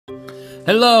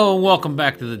Hello and welcome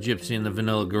back to the Gypsy and the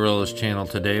Vanilla Gorillas channel.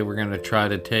 Today we're going to try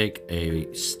to take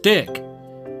a stick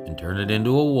and turn it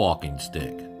into a walking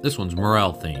stick. This one's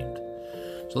Morel themed.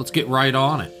 So let's get right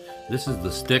on it. This is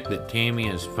the stick that Tammy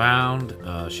has found.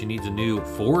 She needs a new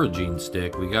foraging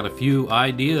stick. We got a few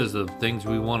ideas of things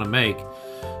we want to make.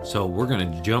 So we're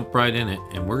going to jump right in it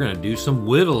and we're going to do some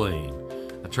whittling.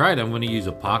 That's right, I'm going to use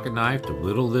a pocket knife to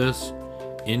whittle this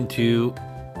into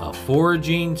a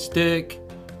foraging stick.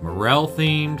 Morel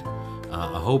themed.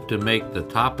 I hope to make the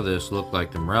top of this look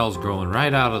like the morel's growing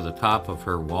right out of the top of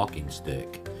her walking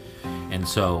stick. And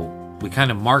so we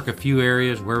kind of mark a few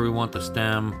areas where we want the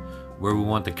stem, where we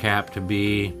want the cap to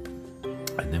be,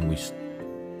 and then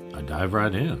I dive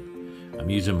right in.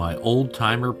 I'm using my old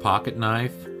timer pocket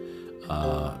knife.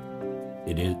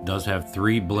 It does have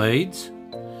 3 blades.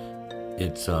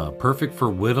 It's perfect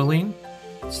for whittling.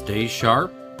 It stays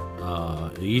sharp.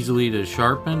 Easily to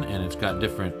sharpen, and it's got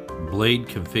different blade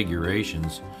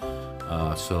configurations,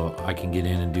 so I can get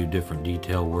in and do different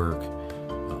detail work,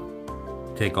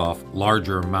 take off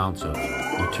larger amounts of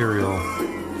material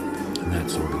and that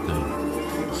sort of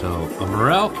thing. So a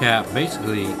Morel cap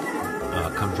basically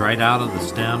comes right out of the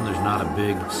stem. There's not a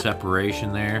big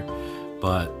separation there,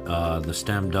 but the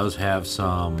stem does have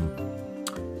some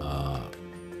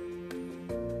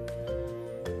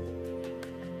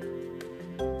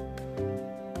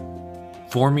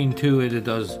forming to it. It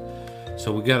does.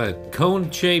 So we got to cone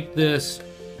shape this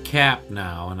cap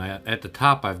now, and at the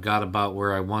top I've got about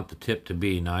where I want the tip to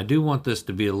be. Now I do want this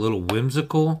to be a little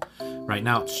whimsical. Right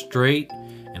now it's straight,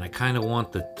 and I kind of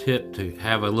want the tip to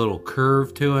have a little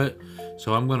curve to it.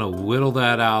 So I'm going to whittle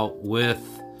that out with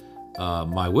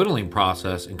my whittling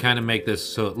process and kind of make this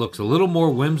so it looks a little more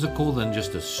whimsical than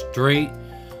just a straight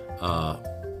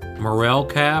Morel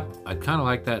cap. I'd kind of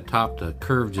like that top to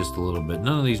curve just a little bit.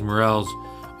 None of these Morels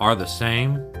are the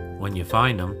same when you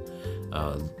find them.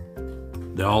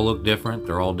 They all look different.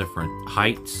 They're all different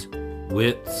heights,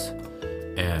 widths,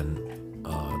 and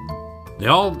they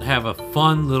all have a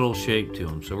fun little shape to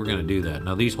them. So we're going to do that.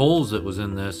 Now these holes that was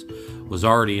in this was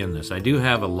already in this. I do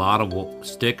have a lot of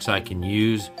sticks I can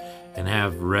use and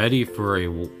have ready for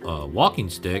a walking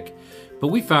stick, but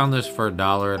we found this for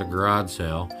 $1 at a garage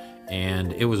sale,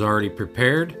 and it was already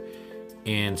prepared.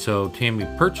 And so Tammy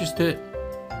purchased it,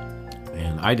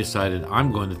 and I decided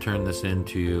I'm going to turn this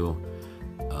into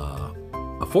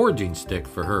a foraging stick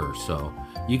for her. So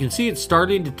you can see it's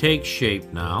starting to take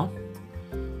shape now.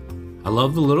 I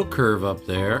love the little curve up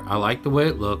there. I like the way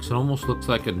it looks. It almost looks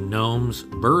like a gnome's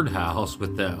birdhouse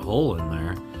with that hole in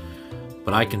there.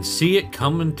 But I can see it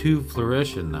coming to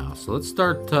fruition now. So let's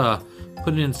start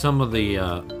putting in some of the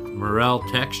Morel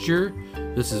texture.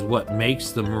 This is what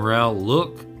makes the Morel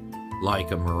look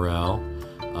like a Morel.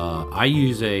 I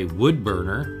use a wood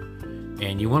burner,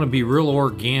 and you want to be real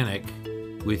organic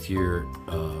with your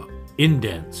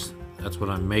indents. That's what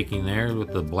I'm making there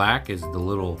with the black, is the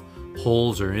little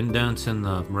holes or indents in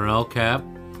the Morel cap.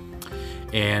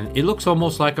 And it looks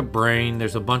almost like a brain.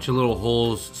 There's a bunch of little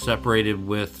holes separated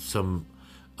with some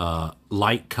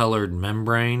light colored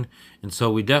membrane. And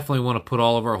so we definitely want to put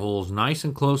all of our holes nice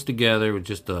and close together with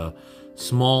just a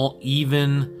small,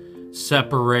 even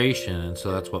separation. And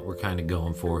so that's what we're kind of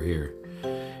going for here.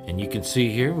 And you can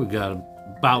see here we've got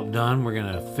about done. We're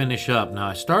going to finish up. Now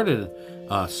I started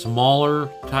smaller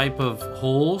type of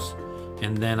holes,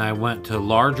 and then I went to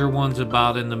larger ones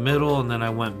about in the middle, and then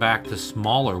I went back to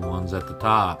smaller ones at the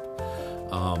top.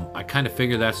 I kind of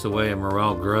figure that's the way a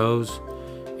Morel grows.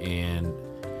 And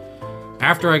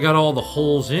after I got all the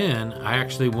holes in, I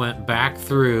actually went back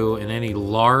through, in any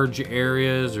large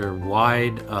areas or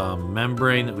wide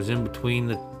membrane that was in between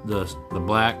the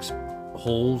black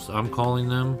holes, I'm calling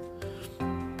them.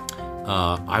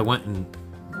 I went and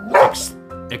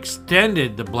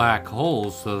extended the black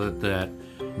holes so that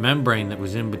membrane that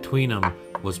was in between them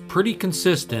was pretty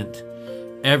consistent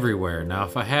everywhere. Now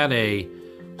if I had a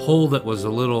hole that was a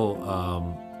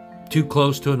little too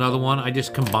close to another one, I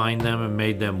just combined them and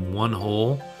made them one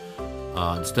hole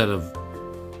instead of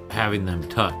having them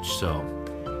touch. So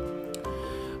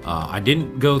I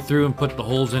didn't go through and put the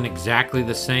holes in exactly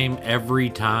the same every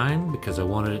time, because I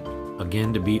wanted it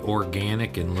again to be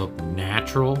organic and look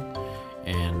natural,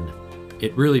 and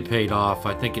it really paid off.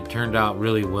 I think it turned out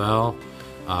really well.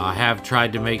 I have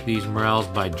tried to make these Morels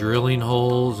by drilling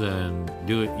holes and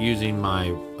do it using my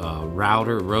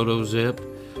router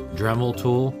RotoZip Dremel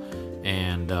tool,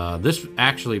 and this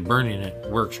actually burning it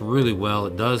works really well.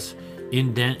 It does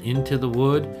indent into the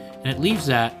wood, and it leaves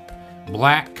that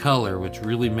black color, which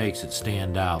really makes it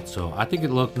stand out. So I think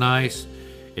it looked nice.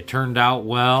 It turned out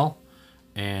well.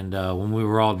 And when we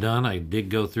were all done, I did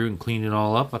go through and clean it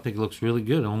all up. I think it looks really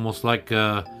good, almost like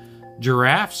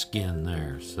giraffe skin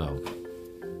there. So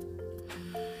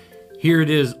here it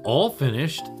is, all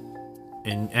finished.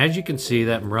 And as you can see,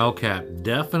 that morel cap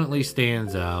definitely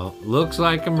stands out. Looks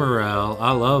like a morel.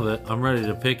 I love it. I'm ready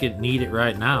to pick it and eat it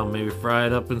right now. Maybe fry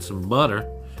it up in some butter.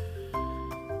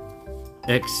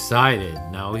 Excited.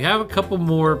 Now we have a couple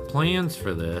more plans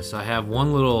for this. I have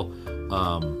one little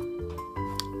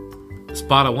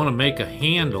spot I want to make a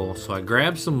handle. So I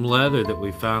grabbed some leather that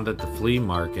we found at the flea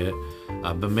market.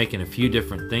 I've been making a few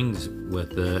different things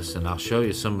with this, and I'll show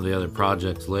you some of the other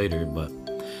projects later, but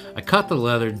I cut the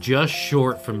leather just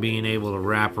short from being able to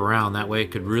wrap around. That way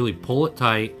it could really pull it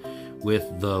tight with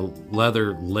the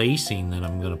leather lacing that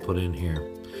I'm going to put in here.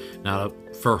 Now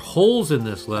for holes in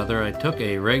this leather, I took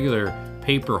a regular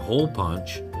paper hole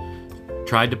punch,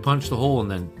 tried to punch the hole,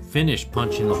 and then finished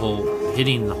punching the hole,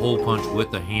 hitting the hole punch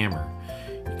with a hammer.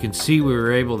 You can see we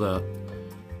were able to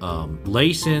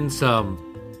lace in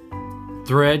some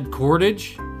thread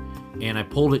cordage, and I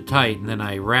pulled it tight, and then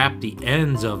I wrapped the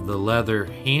ends of the leather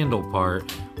handle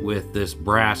part with this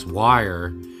brass wire,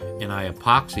 and I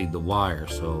epoxied the wire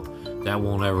so that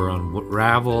won't ever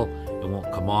unravel, it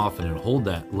won't come off, and it'll hold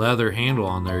that leather handle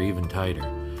on there even tighter.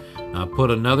 Now I put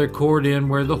another cord in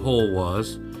where the hole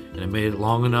was, and I made it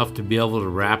long enough to be able to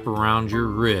wrap around your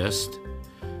wrist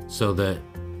so that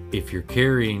if you're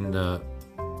carrying the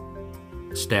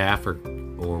staff or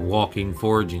walking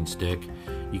foraging stick,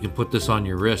 you can put this on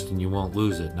your wrist and you won't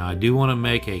lose it. Now I do want to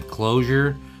make a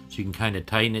closure so you can kind of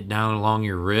tighten it down along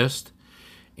your wrist,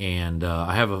 and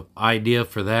I have an idea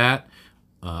for that.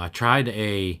 I tried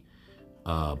a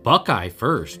buckeye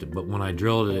first, but when I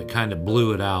drilled it, it kind of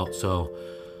blew it out. So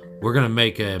we're gonna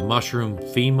make a mushroom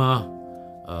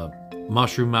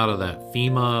mushroom out of that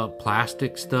FEMA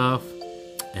plastic stuff,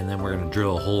 and then we're gonna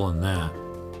drill a hole in that.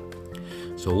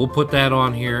 So we'll put that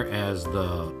on here as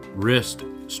the wrist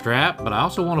strap, but I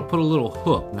also want to put a little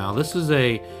hook. Now this is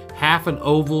a half an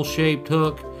oval shaped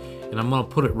hook, and I'm going to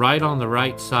put it right on the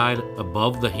right side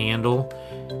above the handle,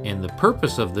 and the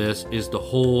purpose of this is to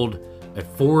hold a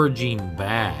foraging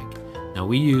bag. Now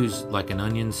we use like an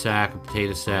onion sack, a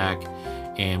potato sack,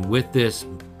 and with this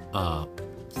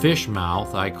fish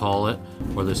mouth, I call it,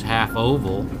 or this half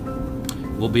oval,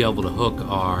 we'll be able to hook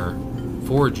our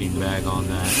foraging bag on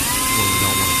that when we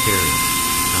don't want to carry it.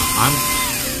 Now I'm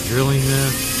drilling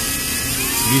this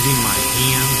using my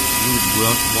hands. You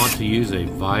would want to use a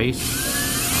vise.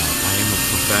 I am a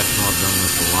professional. I've done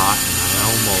this a lot, and I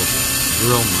almost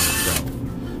drill myself.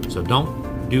 So don't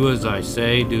do as I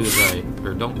say,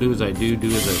 don't do as I do, do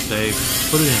as I say.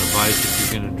 Put it in a vise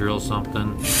if you're going to drill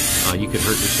something. You could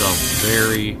hurt yourself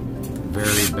very,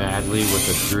 very badly with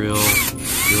a drill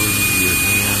drilling into your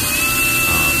hand.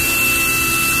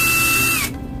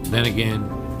 Then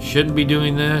again, shouldn't be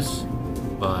doing this,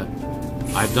 but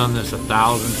I've done this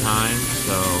 1,000 times,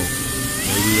 so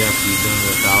maybe after you've done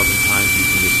it 1,000 times you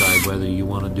can decide whether you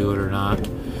want to do it or not.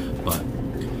 But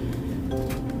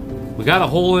we got a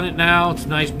hole in it now. It's a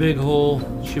nice big hole.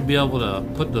 Should be able to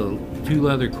put the 2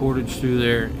 leather cordage through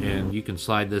there, and you can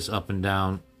slide this up and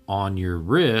down on your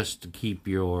wrist to keep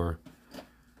your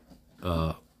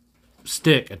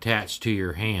stick attached to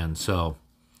your hand. So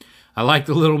I like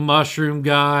the little mushroom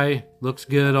guy. Looks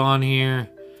good on here.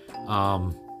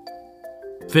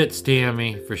 Fits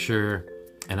Tammy for sure.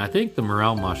 And I think the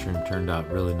morel mushroom turned out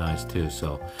really nice too.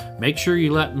 So make sure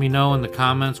you let me know in the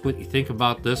comments what you think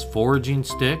about this foraging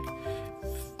stick.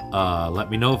 Let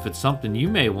me know if it's something you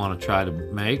may want to try to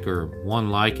make or one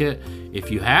like it.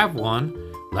 If you have one,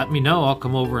 let me know. I'll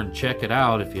come over and check it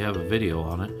out if you have a video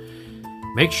on it.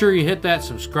 Make sure you hit that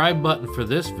subscribe button for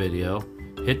this video.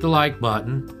 Hit the like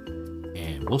button.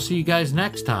 And we'll see you guys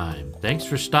next time. Thanks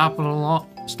for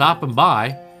stopping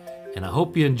by. And I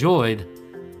hope you enjoyed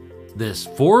this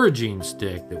foraging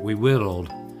stick that we whittled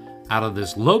out of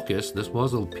this locust. This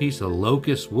was a piece of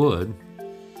locust wood.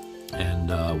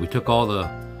 And we took all the,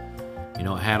 it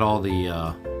had all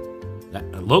the,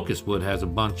 that locust wood has a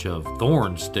bunch of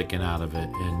thorns sticking out of it.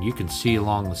 And you can see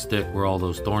along the stick where all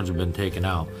those thorns have been taken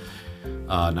out.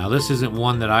 Now this isn't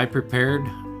one that I prepared,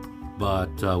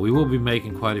 but we will be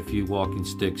making quite a few walking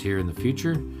sticks here in the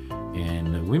future.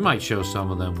 And we might show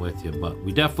some of them with you, but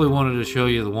we definitely wanted to show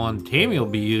you the one Tammy will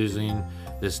be using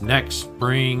this next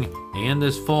spring and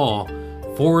this fall,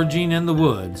 foraging in the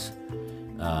woods.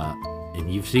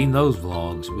 And you've seen those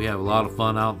vlogs. We have a lot of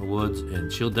fun out in the woods,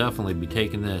 and she'll definitely be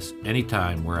taking this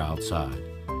anytime we're outside.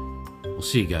 We'll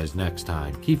see you guys next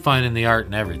time. Keep finding the art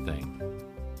in everything.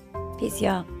 Peace,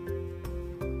 y'all.